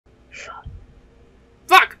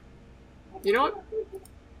You know what?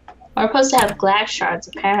 We're supposed to have glass shards,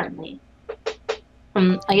 apparently.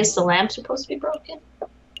 I guess the lamp's supposed to be broken.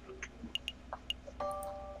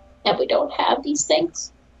 And we don't have these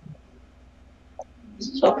things.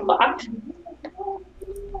 So fucked.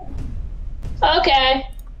 Okay.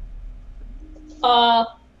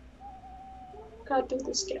 Gotta do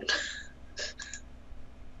this again.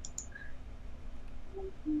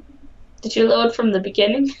 Did you load from the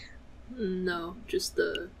beginning? No, just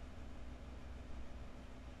the...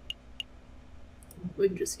 We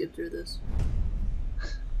can just skip through this.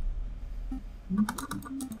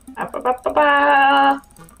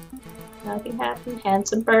 Nothing happened.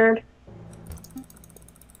 Handsome bird.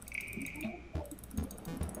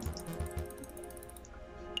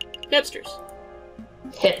 Hipsters.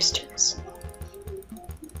 Hipsters.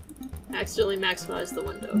 Accidentally maximize the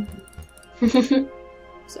window.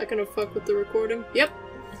 Is that gonna fuck with the recording? Yep.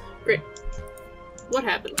 Great. What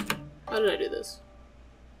happened? How did I do this?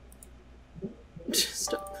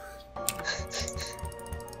 Stop.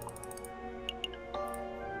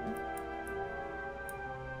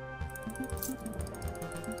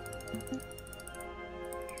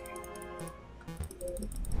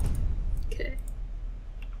 Okay.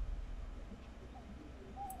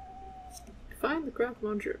 Find the craft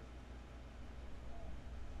launcher.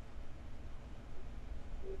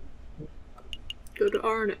 Go to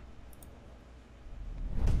Arne.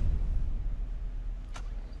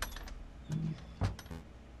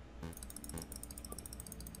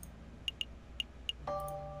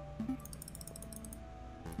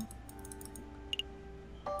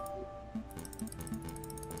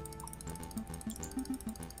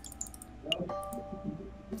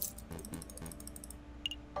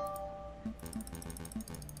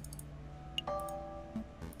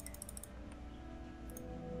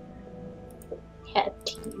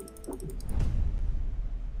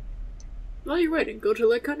 While you're waiting, go to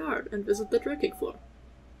Lake Canard and visit the drinking floor.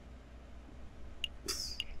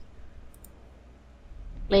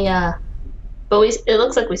 Yeah, but it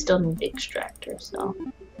looks like we still need the extractor, so.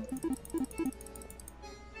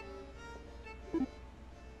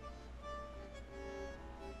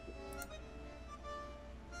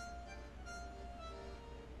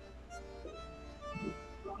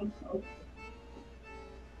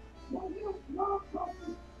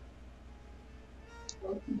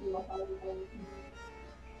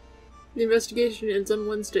 The investigation ends on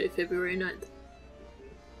Wednesday, February 9th.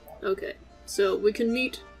 Okay, so we can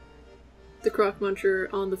meet the Croc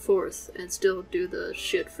Muncher on the 4th and still do the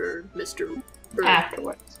shit for Mr. Bird.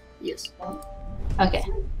 Afterwards. Yes. Okay.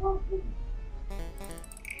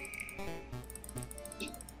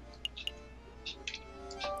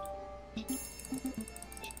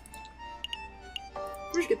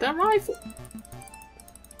 Where'd you get that rifle?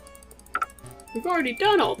 We've already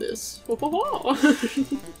done all this. Oh,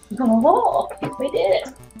 we did it.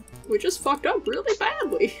 We just fucked up really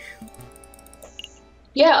badly.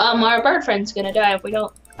 Yeah, our bird friend's gonna die if we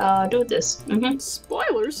don't do this.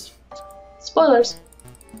 Spoilers. Spoilers.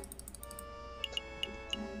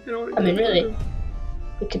 I mean, really,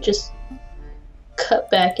 we could just cut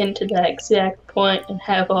back into that exact point and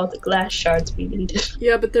have all the glass shards we needed.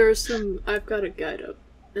 Yeah, but there are some... I've got a guide up,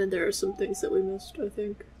 and there are some things that we missed, I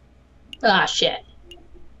think. Ah, shit.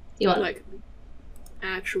 You want... Like,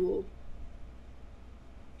 actual...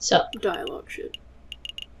 So... dialogue shit.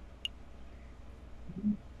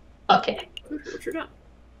 Okay. Good, what you're done.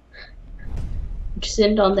 Just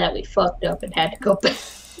end on that we fucked up and had to go back.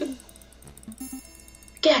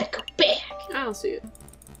 Gotta go back. I don't see it.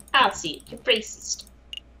 I'll see it. You're racist.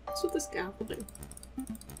 What's with the scaffolding?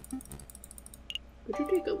 Could you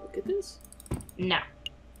take a look at this? No.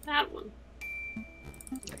 That one.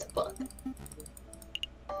 It's a book.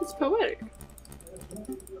 It's poetic.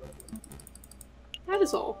 That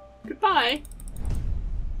is all. Goodbye.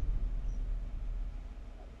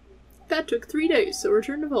 That took 3 days, so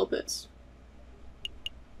return to Vulpes.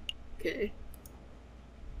 Okay.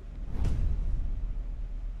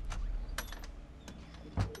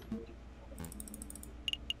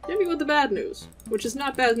 Hit me with the bad news, which is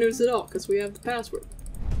not bad news at all, because we have the password.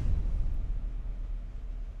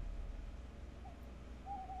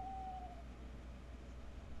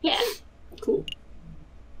 Yeah. Cool.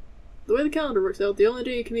 The way the calendar works out, the only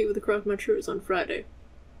day you can meet with the Croc Muncher is on Friday.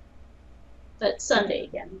 But Sunday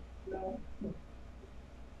again.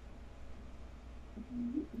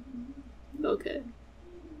 Okay.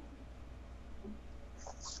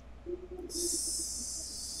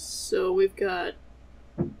 So we've got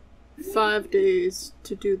 5 days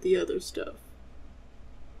to do the other stuff.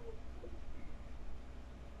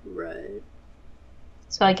 Right.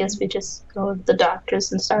 So I guess we just go to the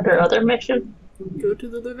doctors and start our other mission. Go to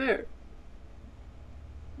the liver.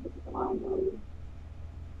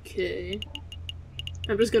 Okay.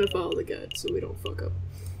 I'm just gonna follow the guide so we don't fuck up.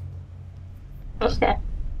 Okay.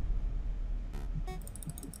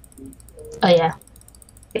 Oh yeah.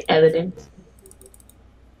 The evidence.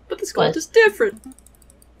 But this cult is different.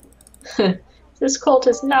 This cult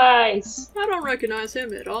is nice. I don't recognize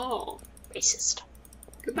him at all. Racist.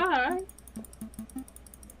 Goodbye.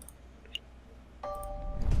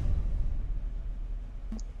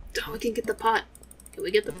 Oh, we can get the pot. Can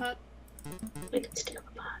we get the pot? We can steal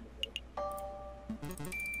the pot.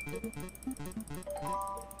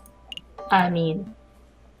 I mean,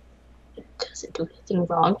 does it do anything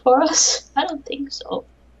wrong for us? I don't think so.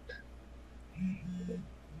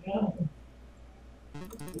 Go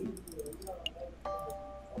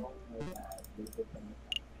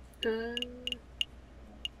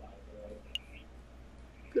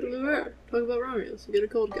to Louvre. Talk about Romulus. Get a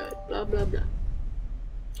cold guide. Blah blah blah.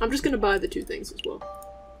 I'm just gonna buy the two things as well.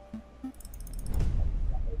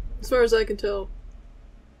 As far as I can tell,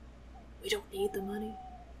 we don't need the money.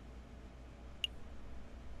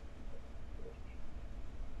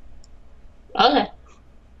 Okay.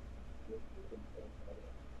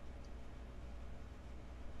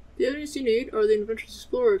 The items you need are the Adventurous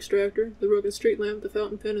Explorer Extractor, the Broken Street Lamp, the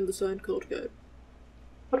Fountain Pen, and the signed Cult Guide.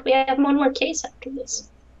 But we have one more case after this.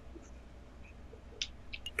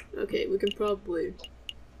 Okay, we can probably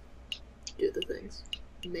do the things.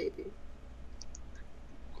 Maybe.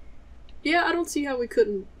 Yeah, I don't see how we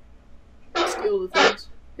couldn't steal the things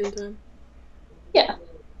in time. Yeah.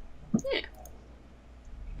 Yeah.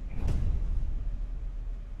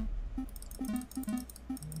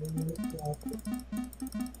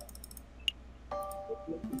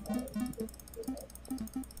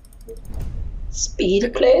 Speed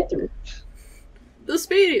playthrough. The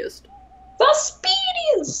speediest! The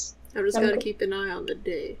speediest! I've just gotta keep an eye on the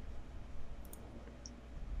day.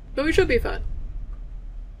 But we should be fine.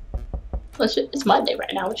 It's Monday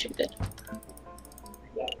right now, we should be good.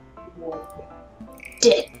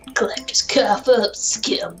 Debt collector's cough up,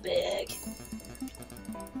 scumbag.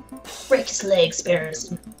 Break his legs,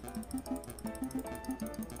 Barrison.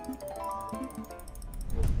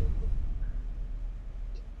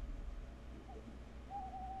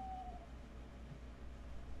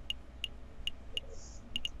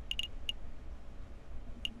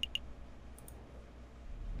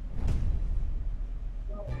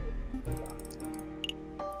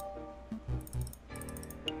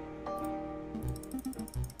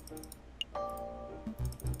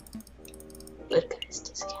 Good guys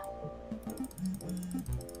discount.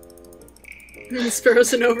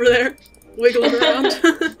 Sparrowson over there, wiggling around.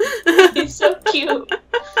 He's so cute.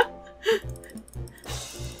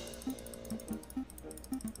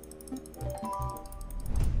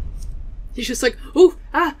 He's just like, oh,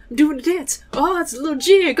 I'm doing a dance. Oh, it's a little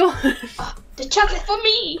jig. Oh, The chocolate for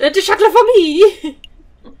me! the chocolate for me.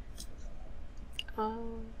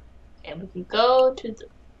 And we can go to the...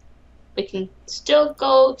 We can still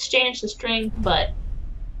go exchange the string, but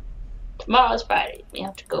tomorrow's Friday. We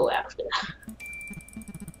have to go after that.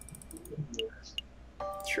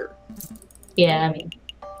 Sure. Yeah, I mean...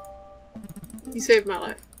 You saved my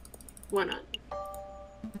life. Why not?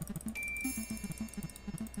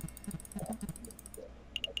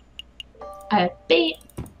 I have bait.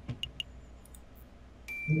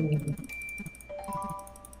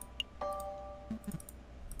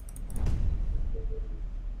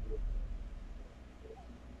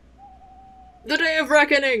 The Day of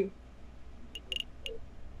Reckoning!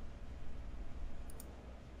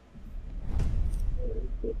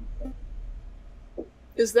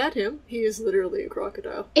 Is that him? He is literally a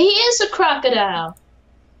crocodile. He is a crocodile!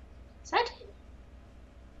 Is that him?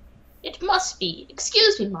 It must be.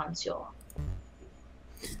 Excuse me, monsieur.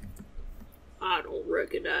 I don't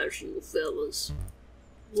recognize you fellas.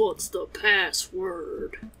 What's the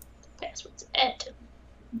password? The password's enter.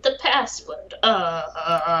 The password,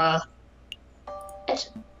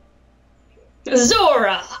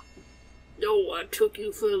 Zora! No, I took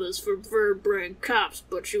you fellas for bird-brain cops,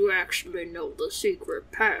 but you actually know the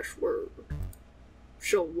secret password.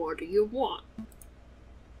 So what do you want?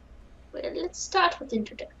 Well, let's start with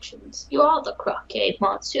introductions. You are the croquet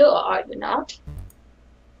monsieur, are you not?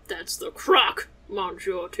 That's the croc,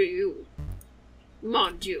 monsieur to you.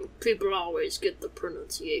 Mind you, people always get the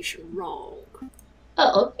pronunciation wrong.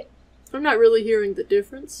 Oh, okay. I'm not really hearing the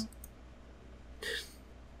difference.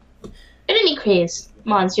 In any case,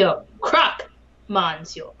 monsieur, croc,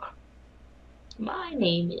 monsieur. My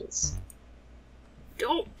name is...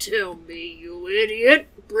 Don't tell me, you idiot.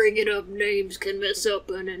 Bringing up names can mess up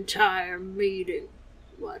an entire meeting.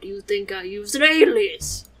 Why do you think I use an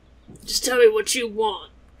alias? Just tell me what you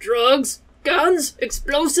want. Drugs? Guns?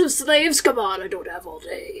 Explosive slaves? Come on, I don't have all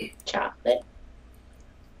day. Chocolate.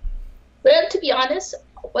 Well, to be honest,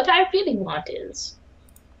 what I really want is...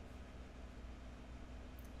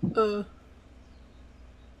 I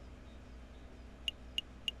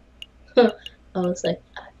was like,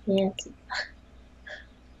 I can't.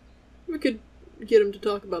 We could get him to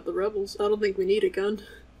talk about the rebels. I don't think we need a gun.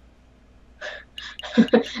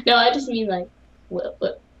 No, I just mean like,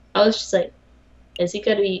 what? I was just like, is he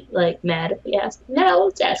gonna be like mad if we ask? No,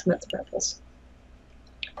 let's ask him about the rebels.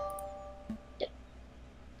 Yeah.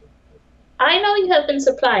 I know you have been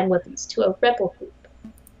supplying weapons to a rebel group.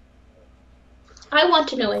 I want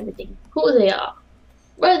to know everything: who they are,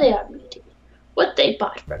 where they are meeting, what they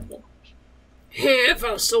bought from you. If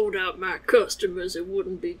I sold out my customers, it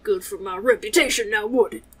wouldn't be good for my reputation now,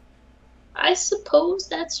 would it? I suppose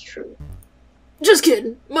that's true. Just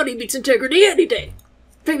kidding. Money beats integrity any day.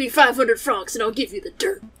 Pay me 500 francs and I'll give you the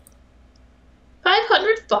dirt.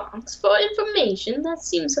 500 francs for information? That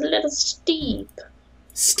seems a little steep.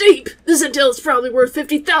 Steep? This intel is probably worth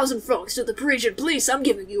 50,000 francs to the Parisian police. I'm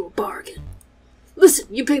giving you a bargain. Listen,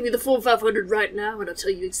 you pay me the full 500 right now and I'll tell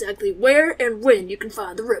you exactly where and when you can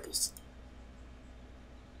find the rebels.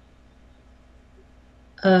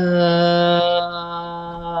 We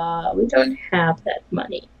don't have that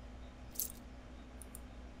money.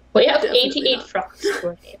 We have Definitely 88 not. francs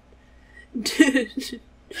for him.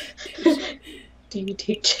 Do you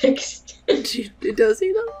take checks? Does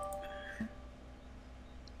he though?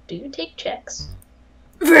 Do you take checks?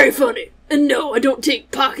 Very funny. And no, I don't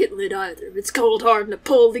take pocket lid either. It's cold hard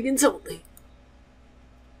Napoleons only.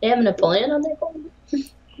 They have Napoleon on their phone?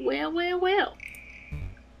 Well.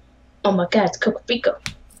 Oh my god, it's Coca Pico.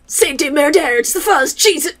 Sainte Merdere, it's the fuzz,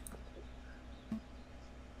 cheese it!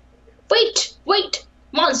 Wait!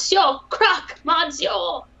 Monsieur Croc!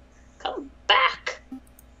 Monsieur! Come back!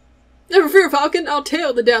 Never fear, Falcon, I'll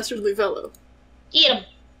tail the dastardly fellow. Get him!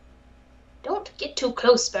 Don't get too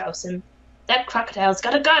close, Sparrowson. That crocodile's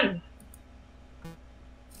got a gun!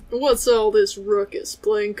 What's all this ruckus?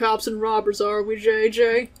 Playing cops and robbers, are we,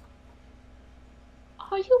 JJ?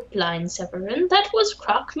 Are you blind, Severin? That was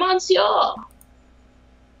Croc Monsieur!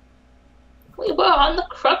 We were on the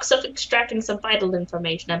crux of extracting some vital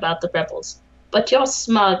information about the rebels, but your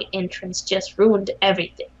smug entrance just ruined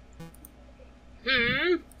everything.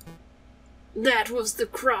 That was the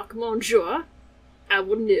Croc Monsieur? I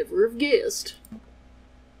would never have guessed.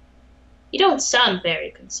 You don't sound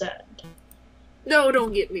very concerned. No,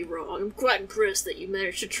 don't get me wrong. I'm quite impressed that you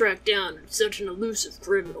managed to track down such an elusive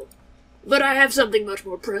criminal. But I have something much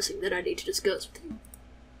more pressing that I need to discuss with you.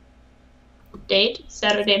 Date?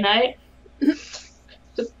 Saturday night?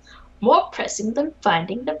 More pressing than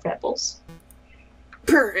finding the rebels?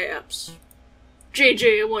 Perhaps.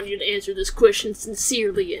 JJ, I want you to answer this question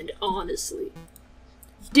sincerely and honestly.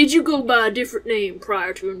 Did you go by a different name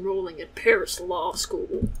prior to enrolling at Paris Law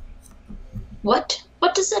School? What?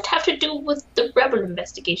 What does that have to do with the rebel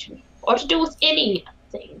investigation? Or to do with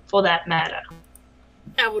anything, for that matter?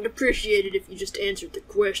 I would appreciate it if you just answered the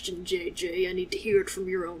question, JJ. I need to hear it from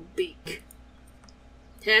your own beak.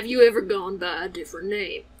 Have you ever gone by a different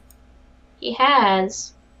name? He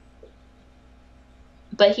has.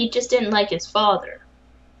 But he just didn't like his father.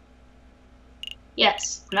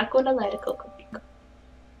 Yes, I'm not going to lie to Coco Pico.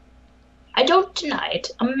 I don't deny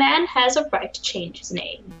it. A man has a right to change his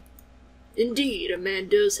name. Indeed, a man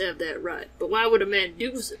does have that right. But why would a man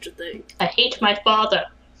do such a thing? I hate my father.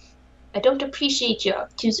 I don't appreciate your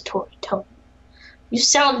accusatory tone. You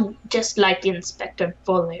sound just like the Inspector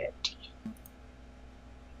Volarity.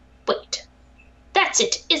 Wait. That's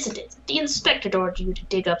it, isn't it? The Inspector ordered you to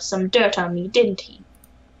dig up some dirt on me, didn't he?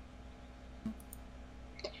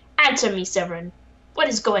 Answer me, Severin. What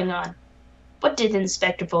is going on? What did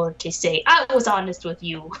Inspector Volarity say? I was honest with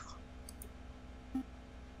you.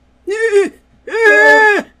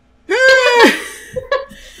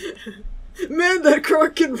 Man, that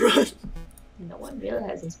croc can run. No one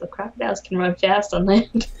realizes, but crocodiles can run fast on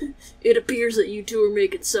land. It appears that you two are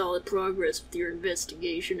making solid progress with your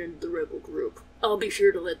investigation into the rebel group. I'll be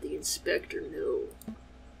sure to let the inspector know.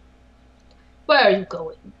 Where are you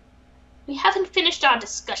going? We haven't finished our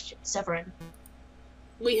discussion, Severin.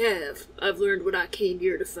 We have. I've learned what I came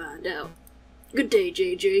here to find out. Good day,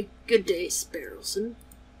 JJ. Good day, Sparrowson.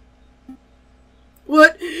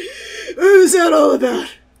 What is that all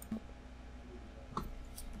about?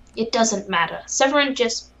 It doesn't matter. Severin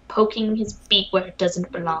just poking his beak where it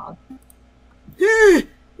doesn't belong.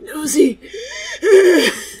 Nosy.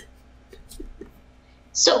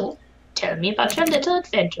 So, tell me about your little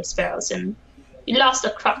adventure, Sparrowson. You lost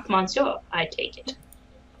a croque monsieur, I take it.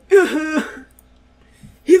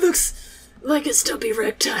 He looks like a stumpy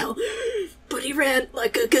reptile, but he ran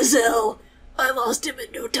like a gazelle. I lost him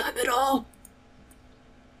in no time at all.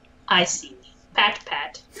 I see. Pat,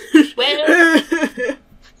 pat. Well,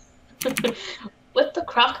 with the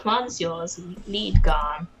croque monsieur's lead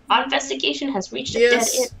gone, our investigation has reached a dead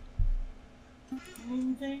end.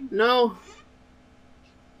 Anything? No.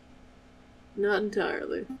 Not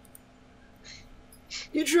entirely.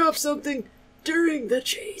 You dropped something during the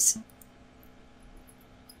chase.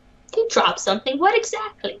 You dropped something? What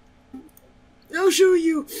exactly? I'll show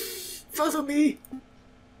you. Follow me.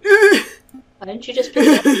 Why didn't you just pick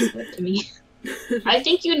it up and give it to me? I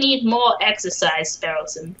think you need more exercise,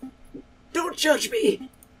 Sparrowson. Don't judge me.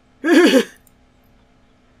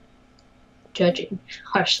 Judging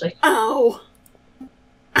harshly. Ow.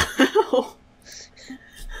 Ow.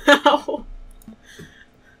 Ow.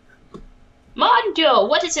 Mon Dieu,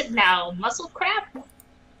 what is it now? Muscle crap?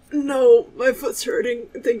 No, my foot's hurting.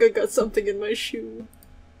 I think I got something in my shoe.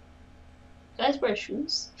 You guys wear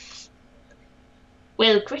shoes?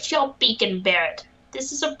 Well, grit your beak and bear it.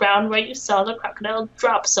 This is around where you saw the crocodile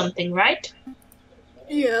drop something, right?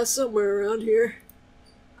 Yeah, somewhere around here.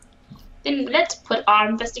 Then let's put our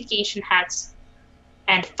investigation hats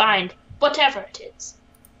and find whatever it is.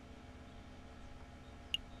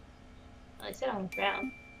 I said on the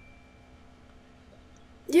ground.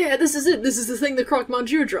 Yeah, this is it. This is the thing the croque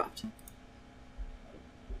monsieur dropped.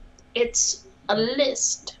 It's a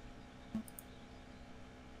list.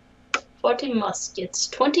 40 muskets,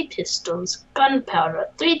 20 pistols, gunpowder,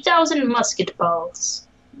 3,000 musket balls.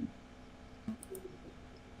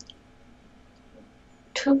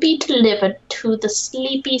 To be delivered to the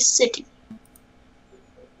sleepy city.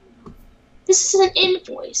 This is an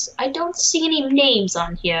invoice. I don't see any names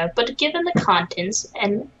on here, but given the contents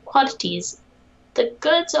and quantities, the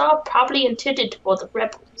goods are probably intended for the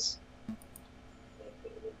rebels.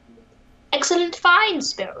 Excellent find,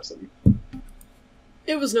 Sparrowson.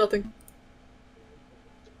 It was nothing.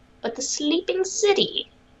 But the sleeping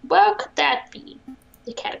city, where could that be?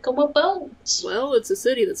 The Catacomb of Bones. Well, it's a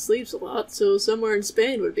city that sleeps a lot, so somewhere in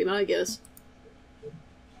Spain would be my guess.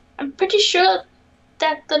 I'm pretty sure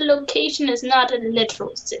that the location is not a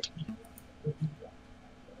literal city.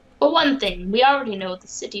 For one thing, we already know the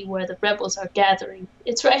city where the rebels are gathering.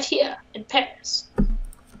 It's right here, in Paris. The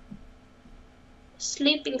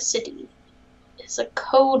sleeping city is a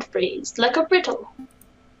code phrase, like a riddle.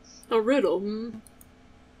 A riddle, hmm?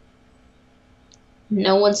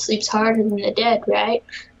 No one sleeps harder than the dead, right?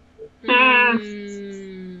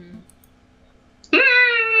 Hmm.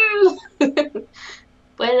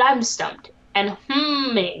 Well, I'm stumped, and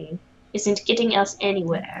humming isn't getting us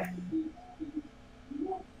anywhere.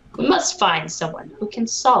 We must find someone who can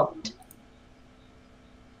solve it.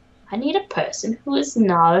 I need a person who is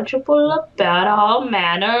knowledgeable about all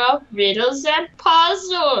manner of riddles and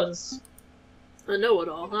puzzles. A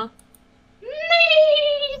know-it-all, huh?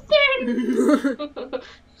 Nathan!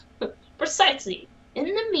 Precisely. In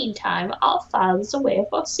the meantime, I'll file this away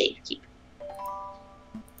for safekeeping.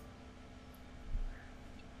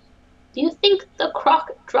 Do you think the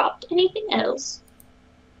croc dropped anything else?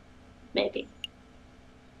 Maybe.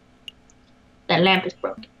 That lamp is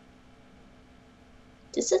broken.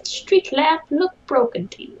 Does that street lamp look broken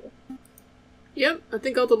to you? Yep, I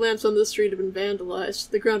think all the lamps on this street have been vandalized.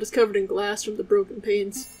 The ground is covered in glass from the broken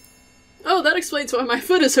panes. Oh, that explains why my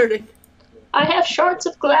foot is hurting. I have shards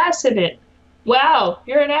of glass in it. Wow,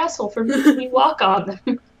 you're an asshole for making me walk on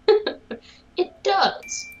them. It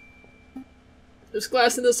does. There's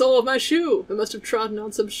glass in the sole of my shoe. I must have trodden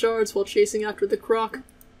on some shards while chasing after the croc.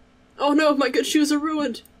 Oh no, my good shoes are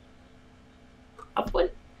ruined.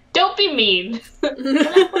 Don't be mean.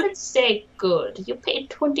 I wouldn't say good. You paid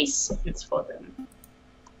 20 cents for them.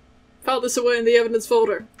 File this away in the evidence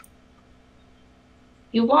folder.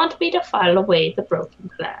 You want me to file away the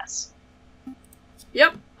broken glass?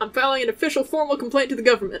 Yep, I'm filing an official formal complaint to the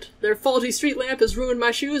government. Their faulty street lamp has ruined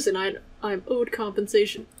my shoes, and I'm owed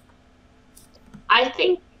compensation. I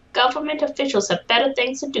think government officials have better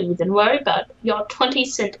things to do than worry about your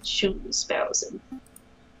 20-cent shoes, Sparrowson.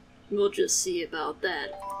 We'll just see about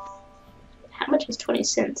that. How much was 20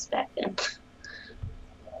 cents back then?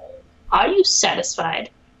 Are you satisfied?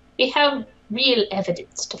 We have real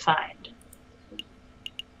evidence to find.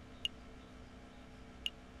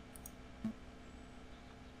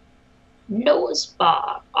 Noah's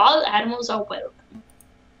Bar. All animals are welcome.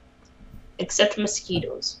 Except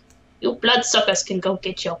mosquitoes. You bloodsuckers can go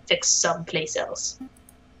get your fix someplace else.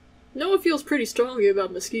 Noah feels pretty strongly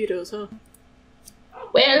about mosquitoes, huh?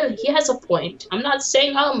 Well, he has a point. I'm not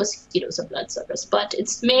saying all mosquitoes are bloodsuckers, but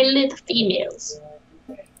it's mainly the females.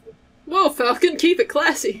 Whoa, Falcon, keep it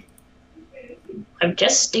classy. I'm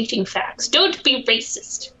just stating facts. Don't be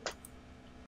racist.